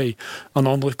Egeïsche Zee. Aan de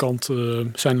andere kant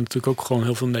zijn er natuurlijk ook gewoon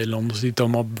heel veel Nederlanders die het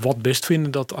allemaal wat best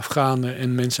vinden dat Afghanen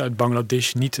en mensen uit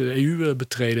Bangladesh niet de EU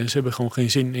betreden. En ze hebben gewoon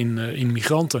geen zin in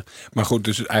migranten. Maar goed,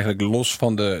 dus eigenlijk los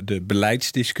van de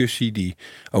beleidsdiscussie die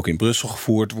ook in Brussel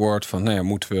gevoerd wordt, van nou ja,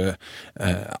 moeten we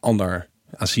ander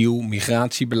asiel,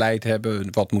 migratiebeleid hebben.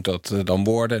 Wat moet dat dan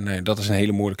worden? Nee, dat is een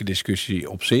hele moeilijke discussie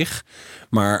op zich.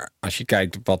 Maar als je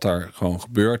kijkt wat er gewoon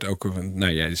gebeurt, ook,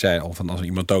 nou, jij zei al van als er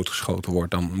iemand doodgeschoten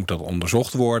wordt, dan moet dat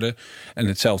onderzocht worden. En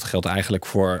hetzelfde geldt eigenlijk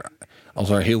voor als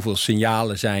er heel veel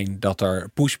signalen zijn dat er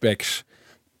pushbacks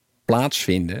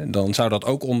plaatsvinden, dan zou dat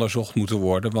ook onderzocht moeten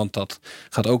worden. Want dat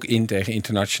gaat ook in tegen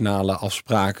internationale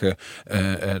afspraken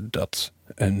dat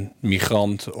een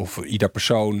migrant of ieder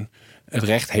persoon het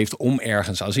recht heeft om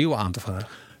ergens asiel aan te vragen.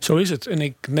 Zo is het.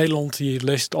 En Nederland die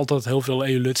leest altijd heel veel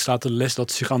EU-lidstaten les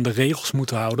dat ze zich aan de regels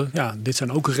moeten houden. Ja, dit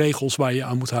zijn ook regels waar je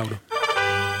aan moet houden.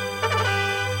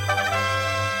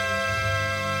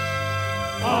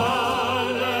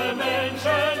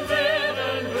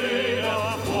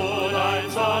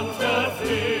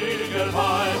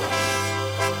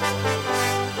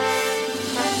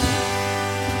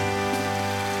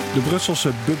 De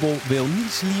Brusselse bubbel wil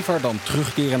niets liever dan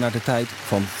terugkeren naar de tijd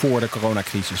van voor de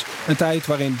coronacrisis. Een tijd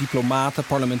waarin diplomaten,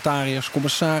 parlementariërs,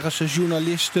 commissarissen,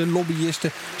 journalisten,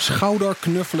 lobbyisten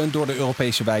schouderknuffelend door de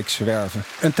Europese wijk zwerven.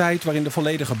 Een tijd waarin de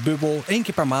volledige bubbel 1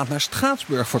 keer per maand naar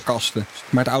Straatsburg verkaste.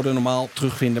 Maar het oude normaal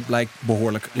terugvinden blijkt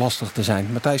behoorlijk lastig te zijn.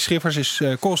 Matthijs Schiffers is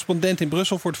correspondent in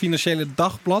Brussel voor het Financiële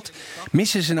Dagblad.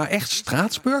 Missen ze nou echt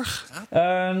Straatsburg?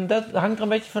 Dat hangt er een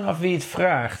beetje vanaf wie het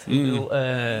vraagt. Ik bedoel,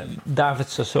 David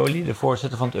Sassoli, de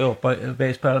voorzitter van het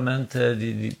Europees Parlement,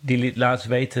 die liet laatst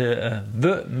weten,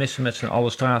 we missen met z'n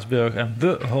allen Straatsburg en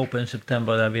we hopen in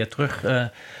september daar weer terug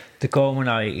te komen.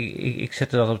 Nou, ik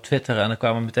zette dat op Twitter en er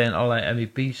kwamen meteen allerlei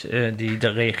MEP's die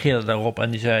reageerden daarop en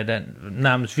die zeiden,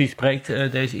 namens wie spreekt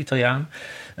deze Italiaan?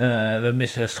 We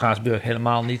missen Straatsburg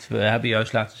helemaal niet. We hebben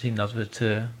juist laten zien dat we het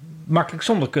makkelijk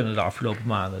zonder kunnen de afgelopen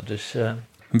maanden. Dus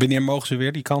wanneer mogen ze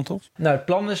weer die kant op? Nou, het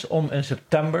plan is om in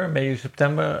september, medio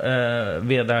september,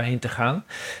 weer daarheen te gaan.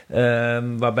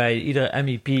 Waarbij iedere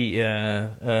MEP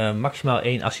maximaal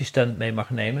 1 assistent mee mag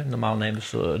nemen. Normaal nemen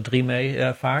ze 3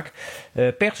 mee vaak.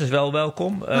 Pers is wel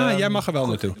welkom. Jij mag er wel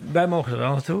naartoe. Wij mogen er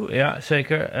wel naartoe, ja,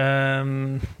 zeker.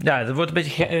 Er wordt een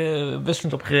beetje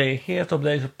wisselend op gereageerd op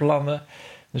deze plannen.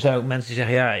 Er zijn ook mensen die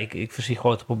zeggen, ja, ik voorzie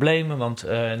grote problemen. Want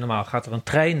normaal gaat er een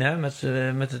trein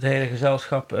met het hele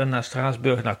gezelschap naar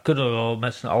Straatsburg. Nou, kunnen we wel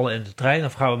met z'n allen in de trein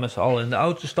of gaan we met z'n allen in de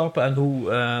auto stappen? En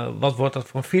wat wordt dat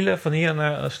voor een file van hier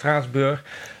naar Straatsburg?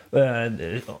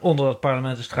 Onder het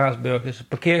parlement in Straatsburg is een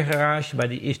parkeergarage, maar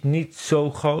die is niet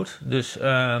zo groot. Dus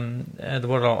er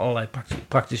worden al allerlei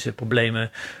praktische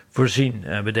problemen voorzien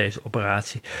bij deze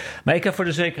operatie. Maar ik heb voor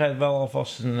de zekerheid wel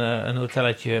alvast een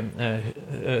hotelletje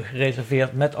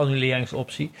gereserveerd met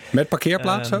annuleringsoptie. Met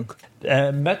parkeerplaats ook?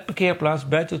 Met parkeerplaats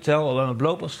bij het hotel, op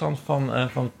loopafstand van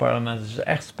het parlement. Het is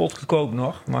echt spotgoedkoop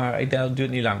nog, maar ik denk dat het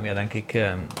duurt niet lang meer, denk ik.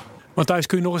 Matthijs,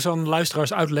 kun je nog eens aan de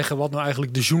luisteraars uitleggen wat nou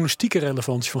eigenlijk de journalistieke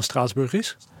relevantie van Straatsburg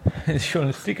is? De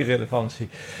journalistieke relevantie.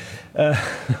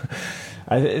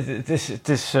 Het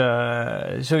is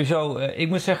sowieso, ik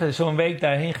moet zeggen, zo'n week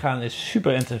daarheen gaan is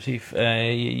super intensief.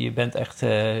 Je bent echt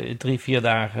 3-4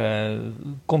 dagen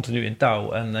continu in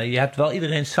touw. En je hebt wel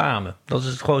iedereen samen. Dat is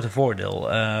het grote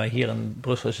voordeel. Hier in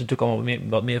Brussel is het natuurlijk allemaal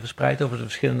wat meer verspreid over de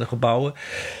verschillende gebouwen.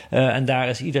 En daar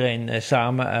is iedereen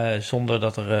samen, zonder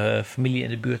dat er familie in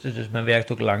de buurt is. Dus men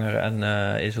werkt ook langer en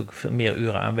is ook meer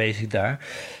uren aanwezig daar.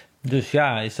 Dus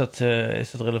ja, is dat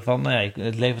relevant? Nou ja,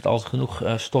 het levert altijd genoeg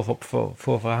stof op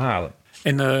voor verhalen.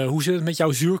 En hoe zit het met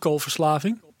jouw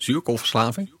zuurkoolverslaving?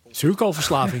 Zuurkoolverslaving?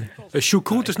 Zuurkoolverslaving.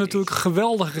 Choukrout is natuurlijk een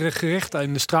geweldig gerecht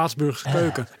in de Straatsburgse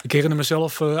keuken. Ik herinner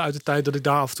mezelf uit de tijd dat ik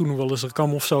daar af en toe nog wel eens er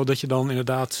kwam of zo, dat je dan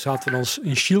inderdaad, zaten we dan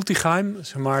in Schiltigheim,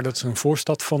 zeg maar, dat is een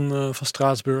voorstad van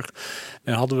Straatsburg.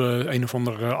 En hadden we een of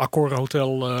ander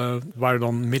akkoordhotel waar je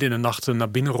dan midden in de nacht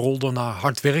naar binnen rolde, naar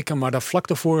hard werken. Maar daar vlak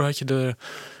daarvoor had je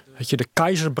Weet je, de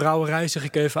Keizerbrouwerij, zeg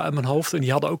ik even uit mijn hoofd. En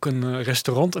die hadden ook een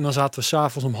restaurant. En dan zaten we 's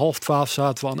avonds om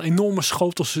 11:30 aan enorme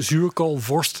schotels zuurkool,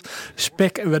 worst,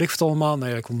 spek en weet ik wat allemaal.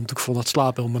 Nee, ik kon natuurlijk van dat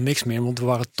slapen helemaal niks meer, want we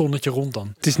waren een tonnetje rond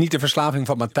dan. Het is niet de verslaving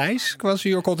van Matthijs qua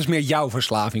zuurkool, het is meer jouw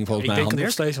verslaving volgens mij. Ik denk er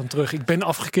nog steeds aan terug. Ik ben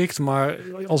afgekikt, maar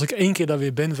als ik 1 keer daar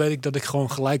weer ben, weet ik dat ik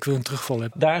gewoon gelijk weer een terugval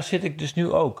heb. Daar zit ik dus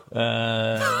nu ook.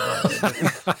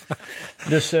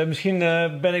 Dus misschien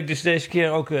ben ik dus deze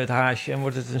keer ook het haasje en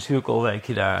wordt het een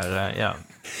zuurkoolweekje daar, ja.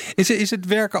 Is het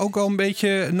werken ook al een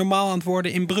beetje normaal aan het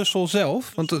worden in Brussel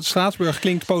zelf? Want Straatsburg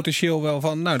klinkt potentieel wel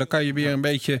van, dan kan je weer een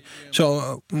beetje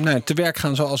zo te werk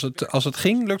gaan zoals het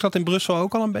ging. Lukt dat in Brussel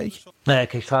ook al een beetje? Nee,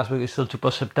 kijk, Straatsburg is natuurlijk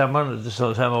pas september, dus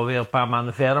dan zijn we alweer een paar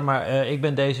maanden verder. Maar ik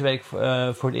ben deze week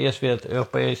voor het eerst weer het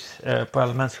Europees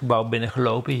parlementsgebouw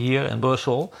binnengelopen hier in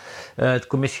Brussel. Het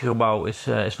commissiegebouw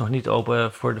is nog niet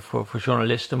open voor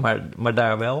journalisten, maar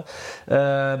daar wel.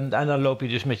 En dan loop je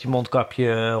dus met je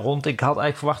mondkapje rond. Ik had eigenlijk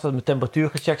verwacht dat mijn temperatuur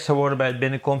gecheckt zou worden bij het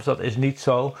binnenkomst. Dat is niet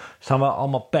zo. Er staan wel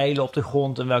allemaal pijlen op de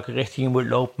grond in welke richting je moet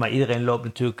lopen. Maar iedereen loopt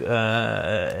natuurlijk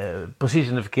precies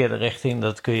in de verkeerde richting.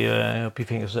 Dat kun je op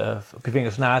je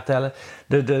vingers natellen.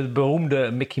 De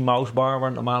beroemde Mickey Mouse bar,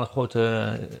 waar normaal een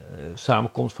grote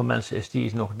samenkomst van mensen is, die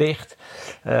is nog dicht.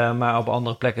 Maar op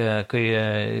andere plekken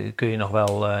kun je nog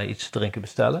wel iets te drinken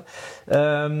bestellen.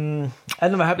 En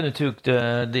we hebben natuurlijk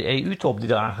de EU-top die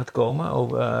eraan gaat komen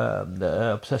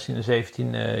op 16 en 17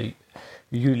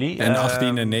 juli. En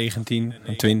 18 en 19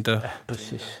 en 20.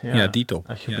 Precies. Ja, die top.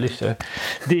 Alsjeblieft.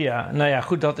 Nou ja,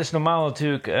 goed, dat is normaal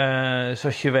natuurlijk,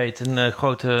 zoals je weet, een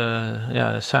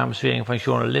grote samenzwering van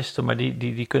journalisten. Maar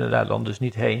die kunnen daar dan dus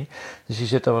niet heen. Dus die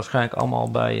zitten waarschijnlijk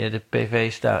allemaal bij de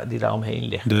PV's die daar omheen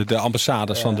liggen. De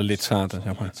ambassades van de lidstaten,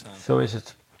 zeg maar. Zo is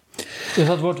het. Dus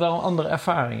dat wordt wel een andere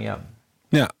ervaring, ja.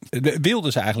 Ja,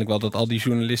 wilden ze eigenlijk wel dat al die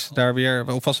journalisten daar weer,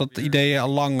 of was dat idee al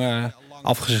lang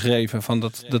afgeschreven van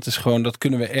dat is gewoon, dat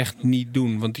kunnen we echt niet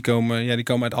doen, want die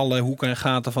komen uit alle hoeken en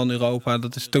gaten van Europa,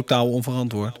 dat is totaal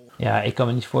onverantwoord. Ja, ik kan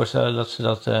me niet voorstellen dat ze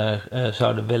dat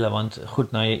zouden willen, want goed,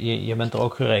 je bent er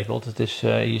ook geregeld. Het is,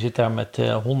 je zit daar met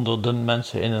honderden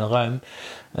mensen in een ruim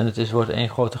en het wordt één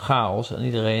grote chaos en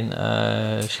iedereen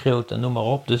schreeuwt en noem maar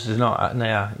op. Dus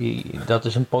dat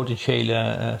is een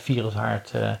potentiële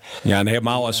virushaard. Ja, en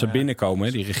helemaal als ze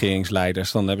binnenkomen, die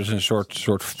regeringsleiders, dan hebben ze een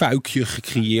soort fuikje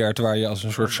gecreëerd waar je als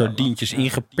een soort sardientjes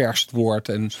ingeperst wordt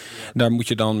en daar moet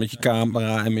je dan met je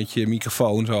camera en met je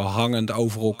microfoon zo hangend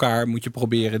over elkaar moet je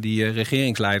proberen die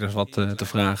regeringsleiders wat te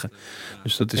vragen.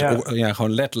 Dus dat is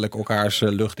gewoon letterlijk elkaars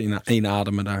lucht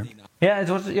inademen daar.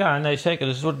 Ja, zeker.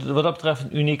 Dus het wordt wat dat betreft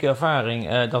een unieke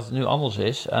ervaring dat het nu anders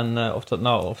is. En of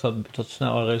dat tot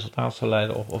snel een resultaat zal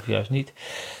leiden of juist niet,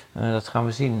 dat gaan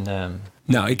we zien.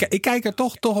 Ik kijk er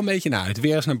toch een beetje naar uit.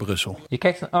 Weer eens naar Brussel. Je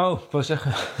kijkt, ik wou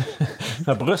zeggen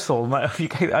naar Brussel, maar je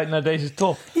kijkt uit naar deze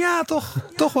top. Ja,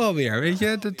 toch wel weer. Weet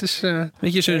je, dat is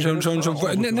weet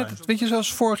je,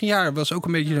 zoals vorig jaar was ook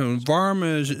een beetje zo'n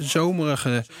warme,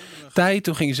 zomerige tijd.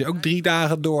 Toen gingen ze ook 3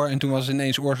 dagen door en toen was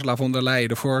ineens Ursula von der Leyen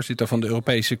de voorzitter van de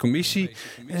Europese Commissie.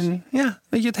 En ja,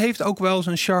 weet je, het heeft ook wel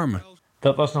zijn charme.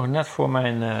 Dat was nog net voor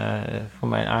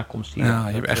mijn aankomst hier. Ja,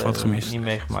 je hebt echt wat gemist. Niet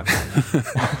meegemaakt.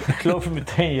 Ik geloof het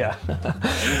meteen, ja.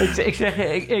 Ik zeg,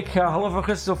 ik ga half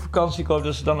augustus op vakantie, ik hoop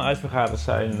dat ze dan uitvergaderd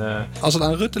zijn. Als het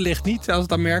aan Rutte ligt niet, als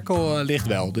het aan Merkel ligt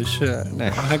wel. Dus we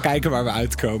gaan kijken waar we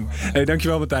uitkomen. Hey,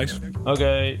 dankjewel Matthijs.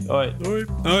 Oké, hoi.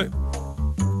 Hoi.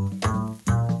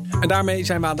 En daarmee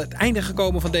zijn we aan het einde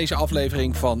gekomen van deze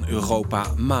aflevering van Europa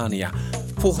Mania.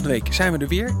 Volgende week zijn we er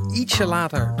weer. Ietsje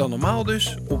later dan normaal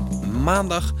dus, op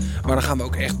maandag. Maar dan gaan we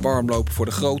ook echt warm lopen voor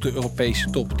de grote Europese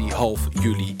top die half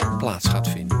juli plaats gaat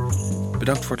vinden.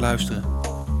 Bedankt voor het luisteren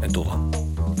en tot dan.